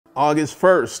August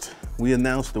 1st, we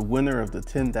announced the winner of the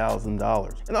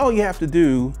 $10,000. And all you have to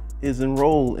do is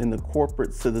enroll in the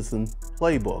Corporate Citizen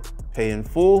Playbook, pay in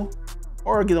full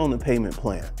or get on the payment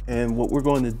plan. And what we're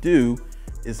going to do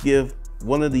is give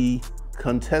one of the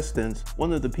contestants,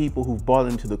 one of the people who've bought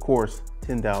into the course,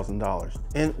 $10,000.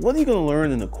 And what are you going to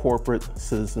learn in the Corporate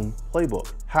Citizen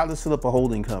Playbook? How to set up a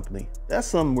holding company. That's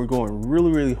something we're going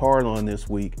really hard on this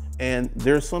week. And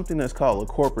there's something that's called a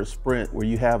corporate sprint where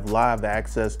you have live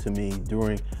access to me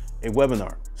during a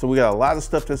webinar. So we got a lot of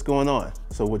stuff that's going on.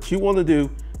 So what you want to do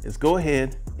is go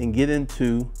ahead and get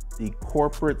into the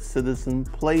Corporate Citizen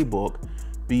Playbook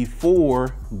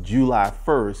before July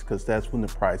 1st, because that's when the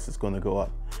price is going to go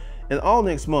up. And all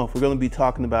next month, we're going to be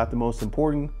talking about the most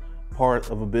important part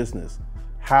of a business,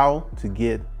 how to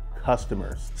get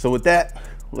customers. So with that,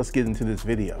 let's get into this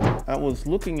video. I was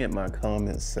looking at my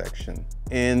comments section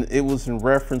and it was in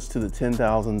reference to the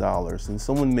 $10,000, and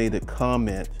someone made a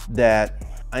comment that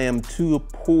I am too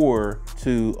poor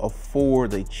to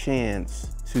afford a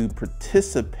chance to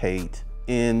participate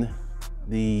in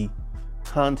the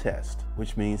contest,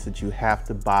 which means that you have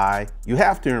to buy, you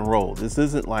have to enroll. This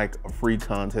isn't like a free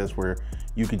contest where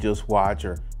you could just watch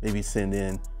or maybe send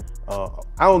in.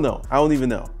 I don't know. I don't even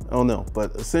know. I don't know.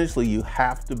 But essentially, you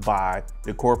have to buy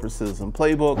the Corporate Citizen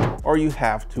Playbook, or you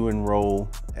have to enroll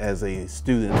as a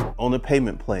student on a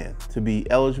payment plan to be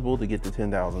eligible to get the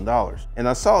 $10,000. And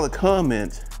I saw the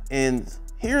comment, and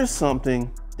here's something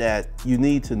that you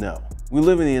need to know. We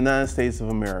live in the United States of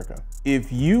America. If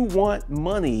you want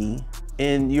money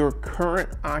and your current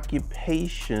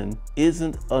occupation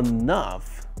isn't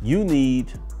enough, you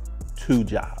need 2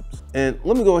 jobs. And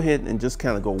let me go ahead and just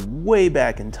kind of go way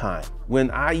back in time when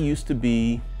I used to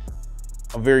be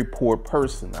a very poor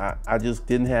person. I just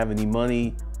didn't have any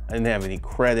money. I didn't have any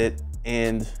credit.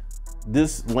 And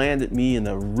this landed me in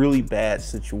a really bad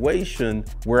situation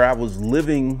where I was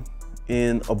living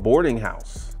in a boarding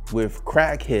house with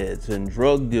crackheads and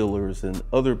drug dealers and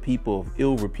other people of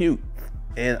ill repute.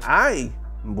 And I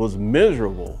was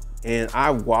miserable, and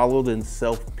I wallowed in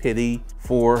self-pity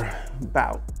for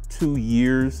about 2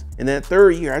 years. And that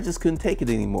 3rd year, I just couldn't take it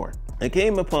anymore. I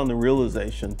came upon the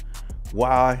realization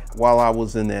while I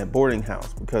was in that boarding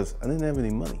house, because I didn't have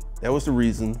any money. That was the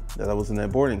reason that I was in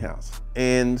that boarding house.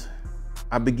 And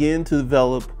I began to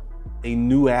develop a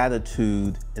new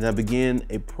attitude, and I began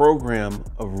a program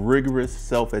of rigorous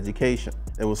self-education.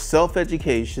 There was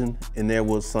self-education, and there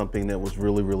was something that was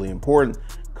really important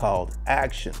called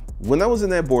action. When I was in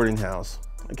that boarding house,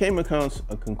 I came across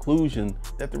a conclusion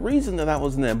that the reason that I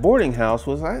was in that boarding house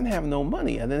was I didn't have no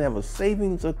money. I didn't have a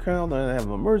savings account. I didn't have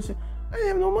an emergency. I didn't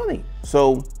have no money.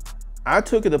 So I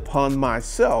took it upon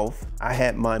myself. I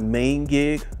had my main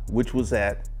gig, which was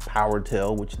at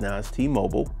PowerTel, which now is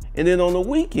T-Mobile. And then on the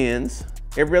weekends,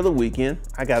 every other weekend,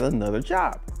 I got another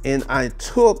job. And I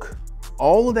took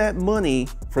all of that money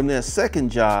from that second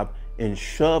job and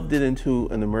shoved it into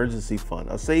an emergency fund,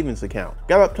 a savings account.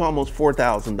 Got up to almost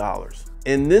 $4,000.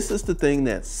 And this is the thing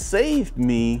that saved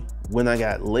me when I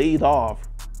got laid off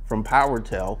from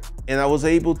PowerTel, and I was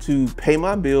able to pay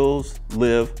my bills,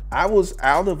 live. I was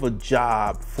out of a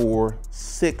job for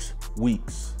 6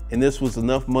 weeks. And this was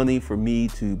enough money for me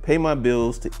to pay my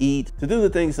bills, to eat, to do the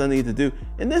things I need to do.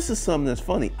 And this is something that's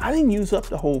funny. I didn't use up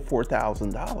the whole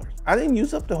 $4,000. I didn't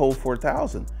use up the whole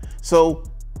 $4,000. So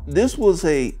this was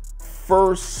a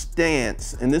first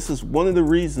stance, and this is one of the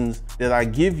reasons that I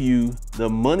give you the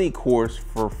money course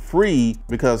for free,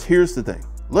 because here's the thing.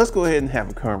 Let's go ahead and have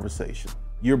a conversation.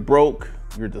 You're broke,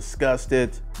 you're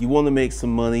disgusted, you want to make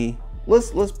some money.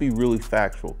 Let's be really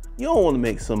factual. You don't want to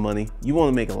make some money, you want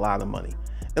to make a lot of money.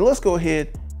 And let's go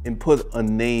ahead and put a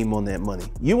name on that money.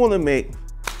 You want to make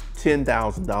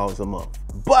 $10,000 a month,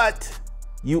 but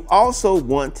you also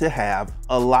want to have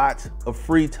a lot of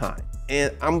free time.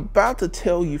 And I'm about to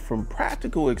tell you from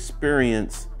practical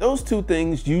experience, those two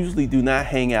things usually do not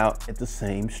hang out at the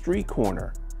same street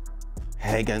corner.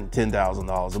 Having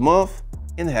 $10,000 a month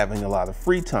and having a lot of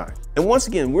free time. And once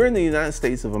again, we're in the United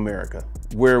States of America,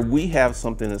 where we have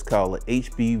something that's called an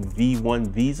HB-V1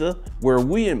 visa, where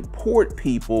we import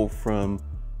people from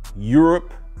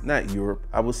Europe, not Europe,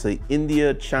 I would say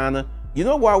India, China. You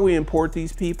know why we import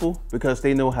these people? Because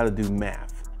they know how to do math.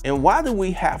 And why do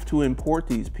we have to import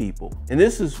these people? And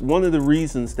this is one of the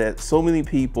reasons that so many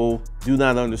people do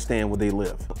not understand where they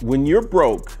live. When you're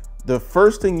broke, the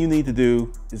first thing you need to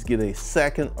do is get a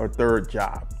second or third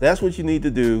job. That's what you need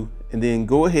to do. And then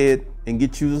go ahead and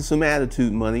get you some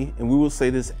attitude money. And we will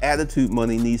say this attitude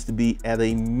money needs to be at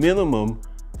a minimum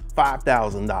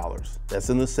 $5,000. That's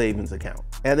in the savings account.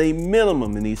 At a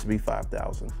minimum, it needs to be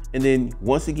 $5,000. And then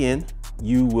once again,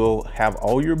 You will have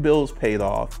all your bills paid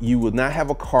off. You will not have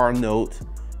a car note.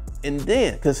 And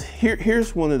then, because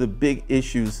here's one of the big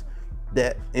issues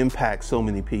that impact so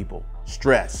many people: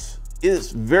 stress. It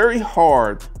is very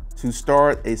hard to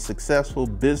start a successful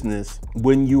business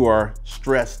when you are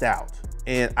stressed out.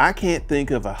 And I can't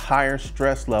think of a higher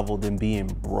stress level than being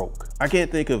broke. I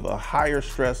can't think of a higher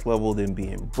stress level than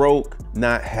being broke,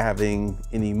 not having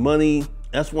any money.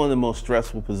 That's one of the most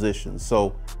stressful positions.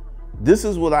 So this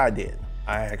is what I did.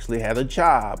 I actually had a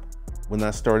job when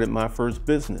I started my first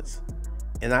business.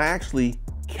 And I actually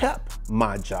kept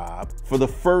my job for the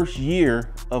first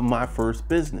year of my first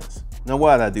business. Now,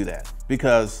 why did I do that?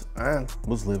 Because I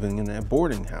was living in that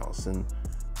boarding house and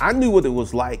I knew what it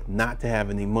was like not to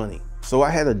have any money. So I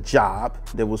had a job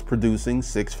that was producing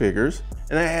 6 figures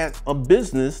and I had a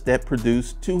business that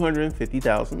produced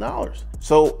 $250,000.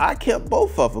 So I kept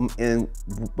both of them. And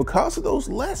because of those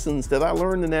lessons that I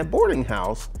learned in that boarding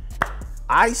house,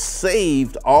 I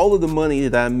saved all of the money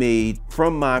that I made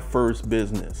from my first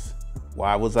business.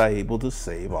 Why was I able to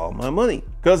save all my money?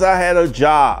 Because I had a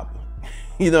job.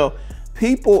 You know,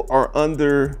 people are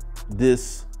under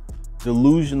this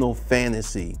delusional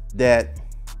fantasy that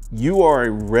you are a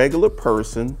regular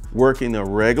person working a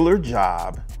regular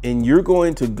job and you're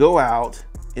going to go out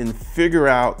and figure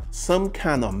out some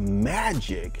kind of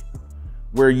magic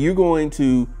where you're going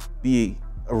to be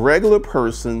a regular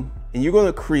person and you're going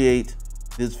to create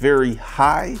this very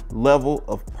high level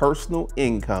of personal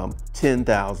income,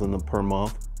 $10,000 per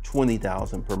month,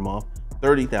 $20,000 per month,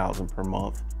 $30,000 per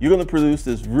month. You're going to produce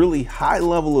this really high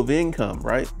level of income,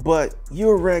 right? But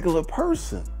you're a regular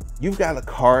person. You've got a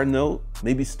car note,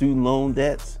 maybe student loan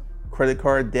debts, credit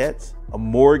card debts, a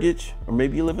mortgage, or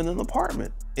maybe you live in an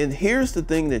apartment. And here's the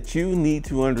thing that you need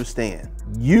to understand.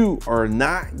 You are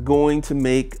not going to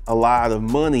make a lot of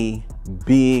money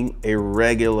being a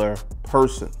regular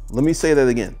person. Let me say that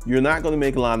again. You're not going to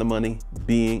make a lot of money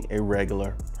being a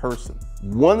regular person.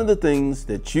 One of the things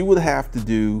that you would have to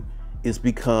do is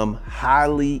become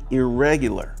highly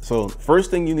irregular. So first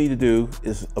thing you need to do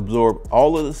is absorb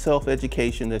all of the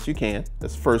self-education that you can.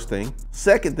 That's the first thing.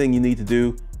 Second thing you need to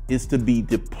do is to be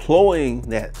deploying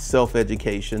that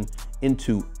self-education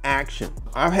into action.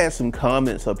 I've had some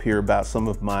comments up here about some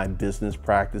of my business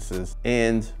practices,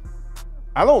 and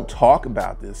I don't talk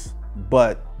about this,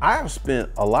 but I have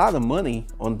spent a lot of money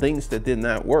on things that did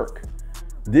not work.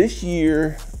 This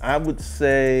year, I would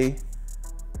say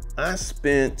I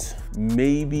spent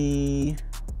maybe,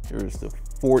 here's the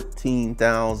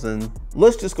 14,000.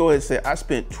 Let's just go ahead and say I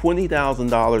spent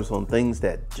 $20,000 on things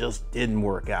that just didn't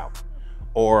work out,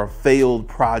 or failed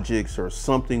projects, or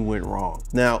something went wrong.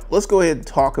 Now, let's go ahead and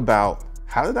talk about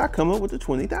how did I come up with the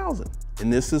 20,000?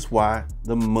 And this is why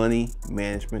the money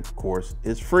management course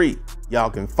is free. Y'all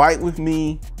can fight with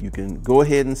me. You can go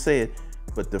ahead and say it,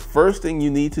 but the first thing you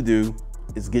need to do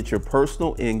is get your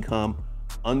personal income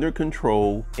under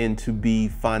control and to be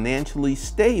financially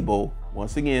stable.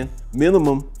 Once again,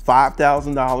 minimum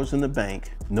 $5,000 in the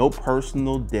bank, no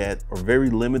personal debt or very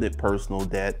limited personal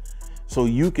debt, so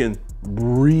you can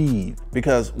breathe.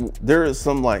 Because there is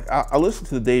some, like, I listen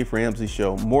to the Dave Ramsey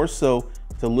show more so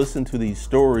to listen to these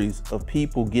stories of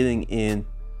people getting in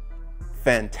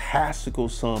fantastical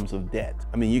sums of debt.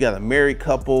 I mean, you got a married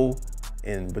couple,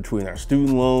 and between our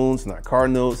student loans and our car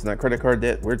notes and our credit card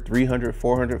debt, we're $300,000,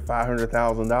 $400,000,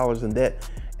 $500,000 in debt.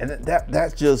 And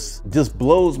that just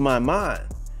blows my mind.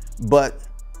 But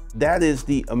that is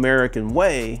the American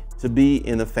way, to be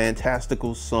in a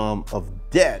fantastical sum of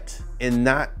debt, and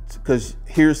not, because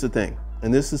here's the thing,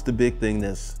 and this is the big thing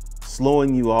that's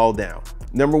slowing you all down.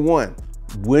 Number one,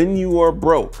 when you are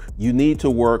broke, you need to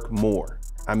work more.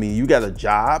 I mean, you got a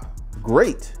job,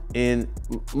 great. And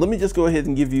let me just go ahead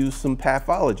and give you some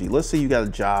pathology. Let's say you got a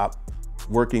job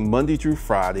working Monday through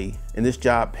Friday, and this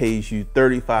job pays you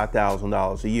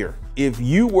 $35,000 a year. If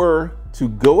you were to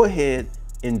go ahead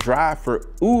and drive for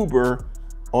Uber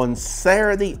on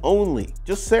Saturday only,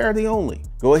 just Saturday only,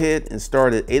 go ahead and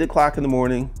start at 8 o'clock in the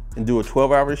morning and do a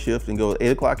 12-hour shift and go at 8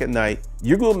 o'clock at night,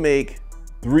 you're gonna make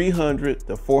 $300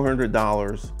 to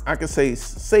 $400, I can say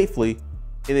safely.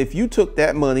 And if you took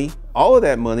that money, all of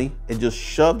that money, and just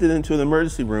shoved it into an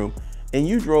emergency room, and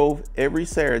you drove every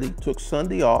Saturday, took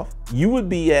Sunday off, you would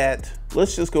be at,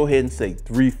 let's just go ahead and say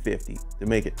 $350 to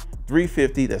make it.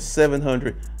 $350, that's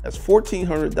 $700, that's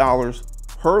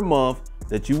 $1,400 per month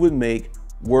that you would make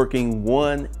working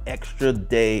one extra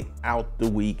day out the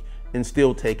week and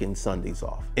still taking Sundays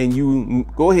off. And you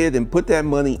go ahead and put that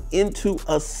money into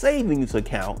a savings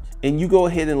account, and you go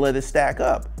ahead and let it stack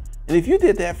up. And if you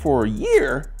did that for a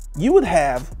year, you would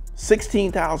have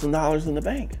 $16,000 in the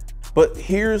bank. But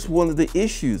here's one of the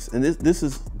issues, and this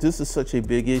is such a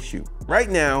big issue. Right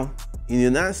now, in the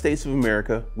United States of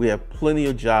America, we have plenty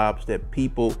of jobs that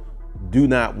people do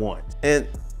not want. And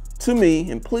to me,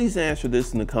 and please answer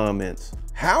this in the comments,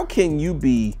 how can you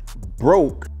be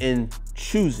broke and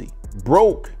choosy,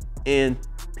 broke and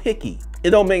picky?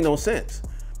 It don't make no sense,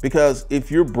 because if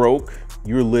you're broke,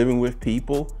 you're living with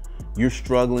people, you're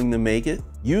struggling to make it,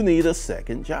 you need a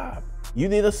second job. You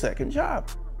need a second job.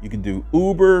 You can do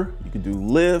Uber, you can do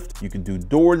Lyft, you can do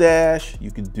DoorDash, you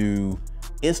can do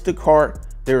Instacart.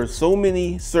 There are so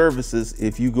many services.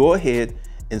 If you go ahead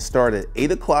and start at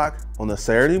 8 o'clock on a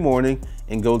Saturday morning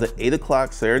and go to 8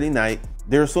 o'clock Saturday night,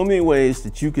 there are so many ways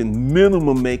that you can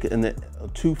minimum make it in the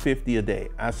 $250 a day.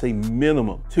 I say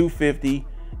minimum $250,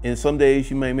 and some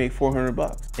days you may make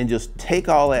 $400, and just take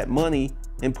all that money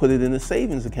and put it in a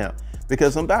savings account.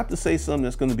 Because I'm about to say something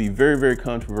that's going to be very, very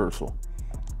controversial.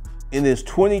 In this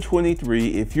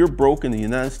 2023, if you're broke in the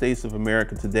United States of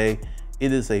America today,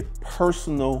 it is a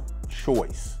personal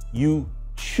choice. You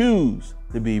choose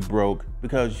to be broke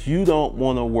because you don't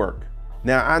want to work.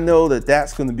 Now, I know that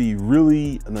that's going to be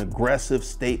really an aggressive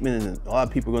statement, and a lot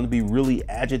of people are going to be really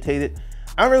agitated.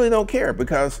 I really don't care,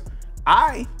 because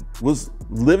I was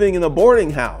living in a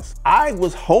boarding house. I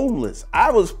was homeless. I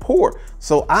was poor.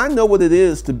 So I know what it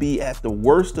is to be at the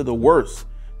worst of the worst,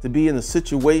 to be in a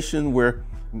situation where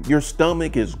your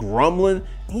stomach is grumbling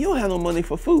and you don't have no money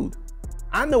for food.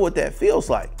 I know what that feels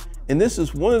like. And this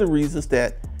is one of the reasons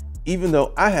that even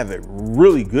though I have it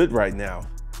really good right now,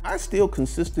 I still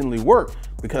consistently work,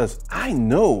 because I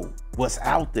know what's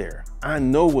out there. I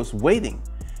know what's waiting.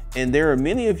 And there are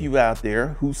many of you out there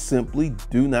who simply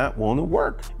do not want to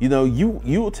work. You know, you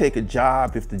will take a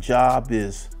job if the job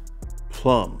is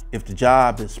plumb, if the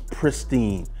job is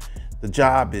pristine, the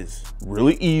job is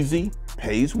really easy,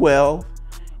 pays well,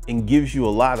 and gives you a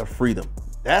lot of freedom.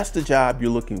 That's the job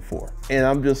you're looking for. And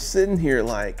I'm just sitting here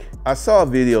like, I saw a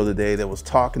video today that was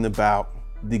talking about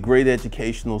the great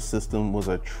educational system was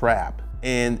a trap.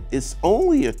 And it's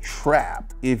only a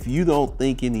trap if you don't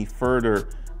think any further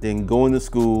than going to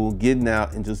school, getting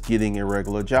out, and just getting a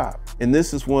regular job. And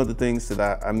this is one of the things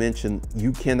that I mentioned.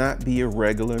 You cannot be a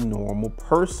regular, normal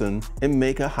person and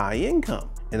make a high income.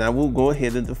 And I will go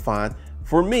ahead and define,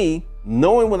 for me,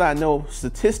 knowing what I know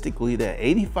statistically, that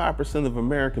 85% of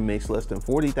America makes less than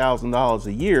 $40,000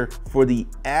 a year, for the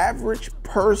average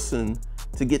person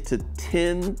to get to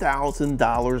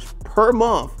 $10,000 per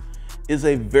month is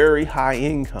a very high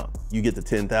income. You get to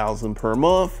 $10,000 per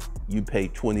month, you pay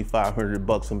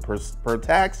 $2,500 per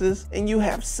taxes, and you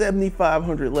have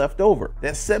 $7,500 left over.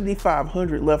 That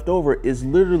 $7,500 left over is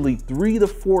literally 3 to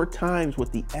 4 times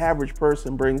what the average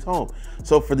person brings home.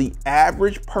 So for the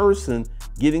average person,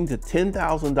 getting to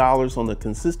 $10,000 on a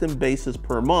consistent basis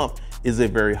per month is a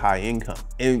very high income.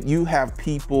 And you have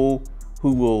people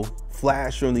who will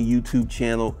flash on the YouTube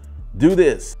channel, do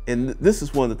this. And this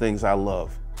is one of the things I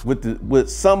love with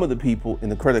some of the people in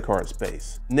the credit card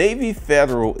space. Navy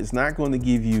Federal is not going to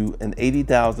give you an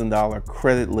 $80,000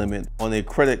 credit limit on a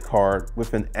credit card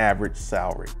with an average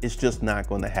salary. It's just not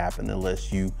going to happen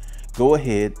unless you go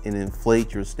ahead and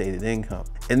inflate your stated income.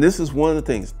 And this is one of the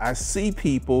things. I see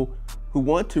people who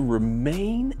want to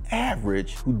remain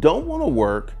average, who don't want to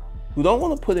work, who don't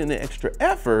want to put in the extra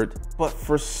effort, but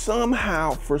for some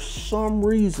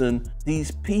reason,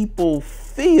 these people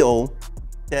feel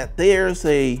that there's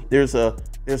a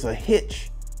hitch,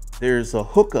 there's a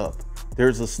hookup,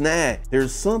 there's a snag,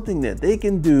 there's something that they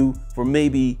can do for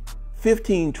maybe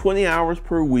 15, 20 hours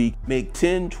per week, make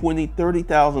 $10, $20,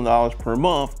 $30,000 per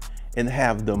month, and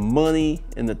have the money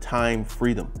and the time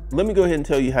freedom. Let me go ahead and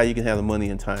tell you how you can have the money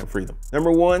and time freedom.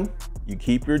 Number 1, you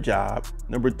keep your job.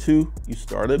 Number 2, you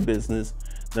start a business.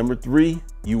 Number 3,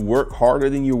 you work harder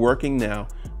than you're working now.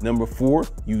 Number 4,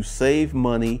 you save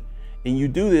money, and you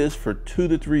do this for 2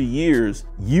 to 3 years.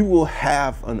 You will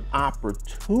have an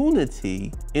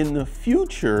opportunity in the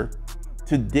future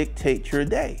to dictate your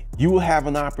day. You will have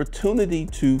an opportunity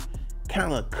to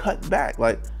kind of cut back.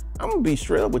 Like, I'm gonna be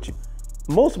straight up with you.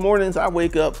 Most mornings I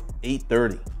wake up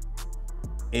 8:30,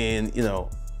 and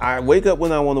I wake up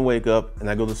when I want to wake up, and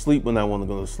I go to sleep when I want to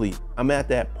go to sleep. I'm at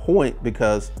that point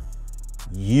because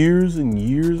years and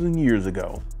years and years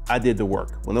ago, I did the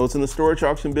work. When I was in the storage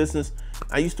auction business,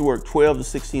 I used to work 12 to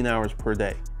 16 hours per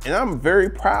day. And I'm very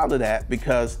proud of that,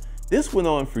 because this went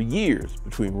on for years,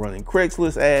 between running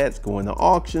Craigslist ads, going to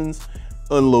auctions,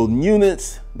 unloading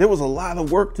units. There was a lot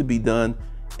of work to be done.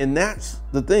 And that's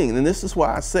the thing. And this is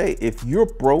why I say, if you're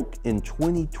broke in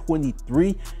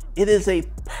 2023, it is a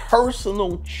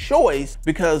personal choice,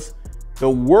 because the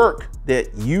work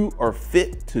that you are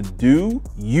fit to do,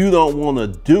 you don't want to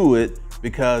do it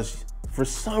because for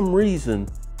some reason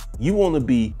you want to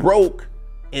be broke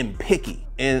and picky.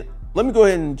 And let me go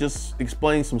ahead and just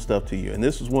explain some stuff to you. And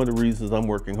this is one of the reasons I'm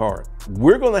working hard.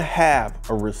 We're going to have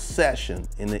a recession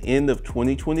in the end of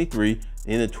 2023,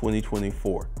 end of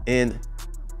 2024. And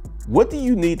what do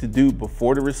you need to do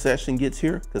before the recession gets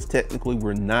here? Because technically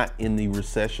we're not in the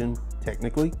recession.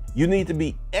 Technically, you need to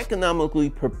be economically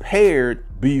prepared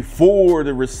before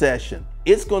the recession.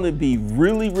 It's going to be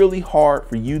really, really hard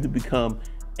for you to become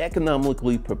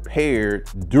economically prepared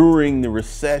during the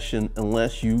recession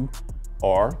unless you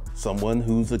are someone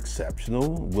who's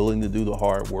exceptional, willing to do the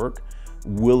hard work,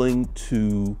 willing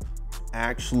to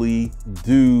actually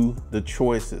do the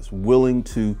choices, willing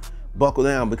to buckle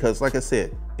down. Because like I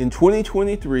said, in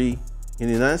 2023, in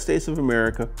the United States of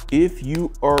America, if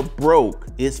you are broke,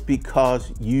 it's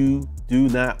because you do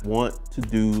not want to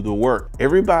do the work.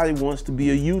 Everybody wants to be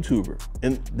a YouTuber.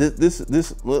 And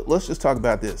let's just talk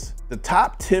about this. The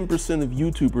top 10% of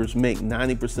YouTubers make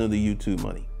 90% of the YouTube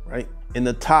money, right? And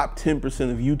the top 10%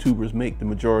 of YouTubers make the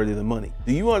majority of the money.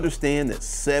 Do you understand that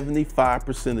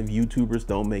 75% of YouTubers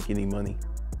don't make any money?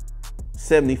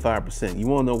 75%. You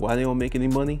wanna know why they don't make any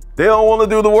money? They don't wanna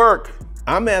do the work.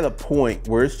 I'm at a point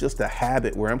where it's just a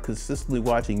habit where I'm consistently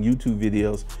watching YouTube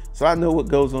videos, so I know what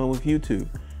goes on with YouTube.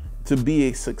 To be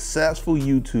a successful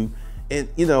YouTube, and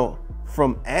you know,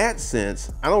 from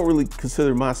AdSense, I don't really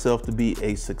consider myself to be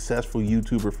a successful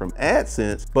YouTuber from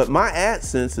AdSense, but my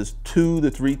AdSense is $2,000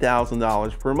 to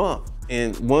 $3,000 per month.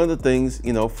 And one of the things,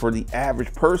 you know, for the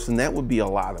average person, that would be a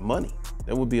lot of money.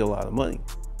 That would be a lot of money.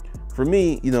 For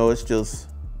me, you know, it's just,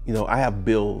 you know, I have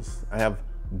bills. I have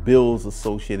bills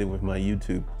associated with my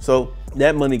YouTube. So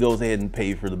that money goes ahead and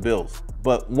pays for the bills.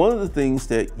 But one of the things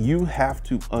that you have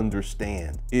to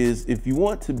understand is if you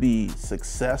want to be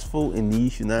successful in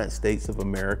these United States of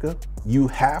America, you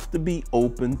have to be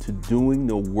open to doing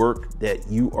the work that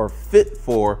you are fit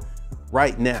for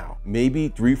right now. Maybe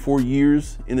 3-4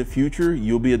 years in the future,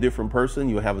 you'll be a different person.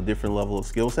 You'll have a different level of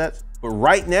skill sets. But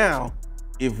right now,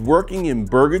 if working in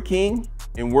Burger King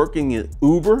and working in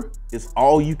Uber is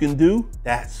all you can do,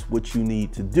 that's what you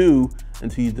need to do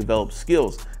until you develop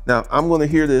skills. Now, I'm gonna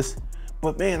hear this,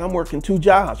 but man, I'm working 2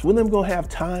 jobs. When am I gonna have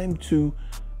time to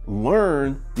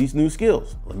learn these new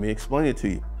skills? Let me explain it to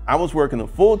you. I was working a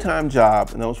full-time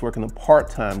job and I was working a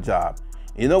part-time job.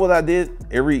 And you know what I did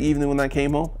every evening when I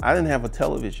came home? I didn't have a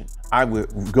television. I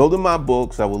would go to my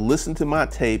books, I would listen to my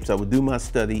tapes, I would do my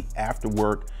study after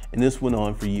work, and this went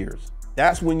on for years.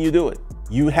 That's when you do it.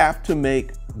 You have to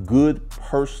make good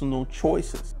personal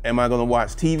choices. Am I gonna watch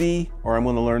TV or am I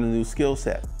gonna learn a new skill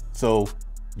set? So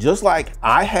just like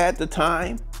I had the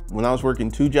time when I was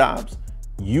working 2 jobs,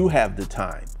 you have the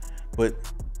time. But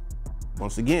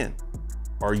once again,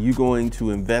 are you going to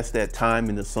invest that time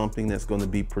into something that's going to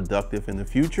be productive in the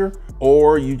future?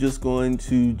 Or are you just going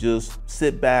to just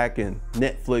sit back and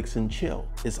Netflix and chill?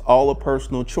 It's all a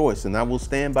personal choice. And I will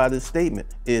stand by this statement.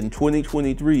 In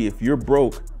 2023, if you're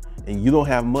broke and you don't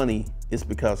have money, it's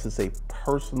because it's a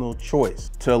personal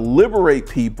choice. To liberate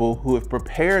people who have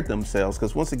prepared themselves,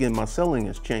 because once again, my selling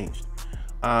has changed.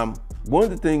 One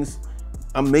of the things,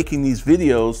 I'm making these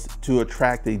videos to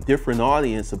attract a different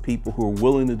audience of people who are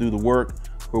willing to do the work,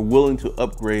 who are willing to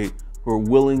upgrade, who are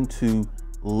willing to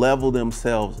level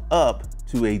themselves up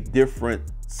to a different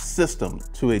system,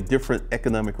 to a different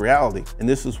economic reality. And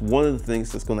this is one of the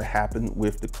things that's going to happen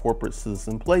with the Corporate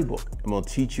Citizen Playbook. I'm going to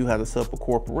teach you how to set up a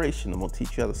corporation. I'm going to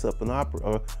teach you how to set up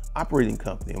an operating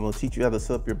company. I'm going to teach you how to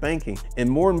set up your banking. And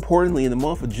more importantly, in the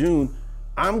month of June,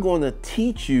 I'm going to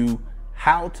teach you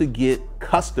how to get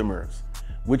customers,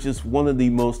 which is one of the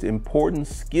most important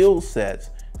skill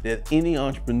sets that any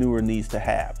entrepreneur needs to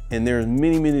have. And there are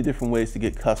many, many different ways to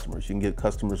get customers. You can get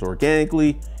customers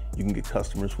organically, you can get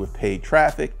customers with paid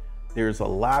traffic. There's a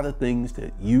lot of things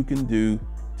that you can do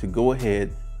to go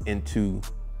ahead and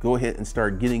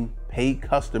start getting paying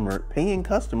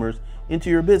customers into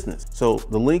your business. So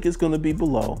the link is going to be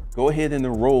below. Go ahead and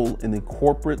enroll in the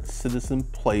Corporate Citizen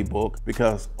Playbook,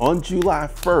 because on July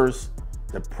 1st,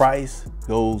 the price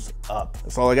goes up.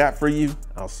 That's all I got for you.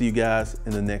 I'll see you guys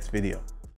in the next video.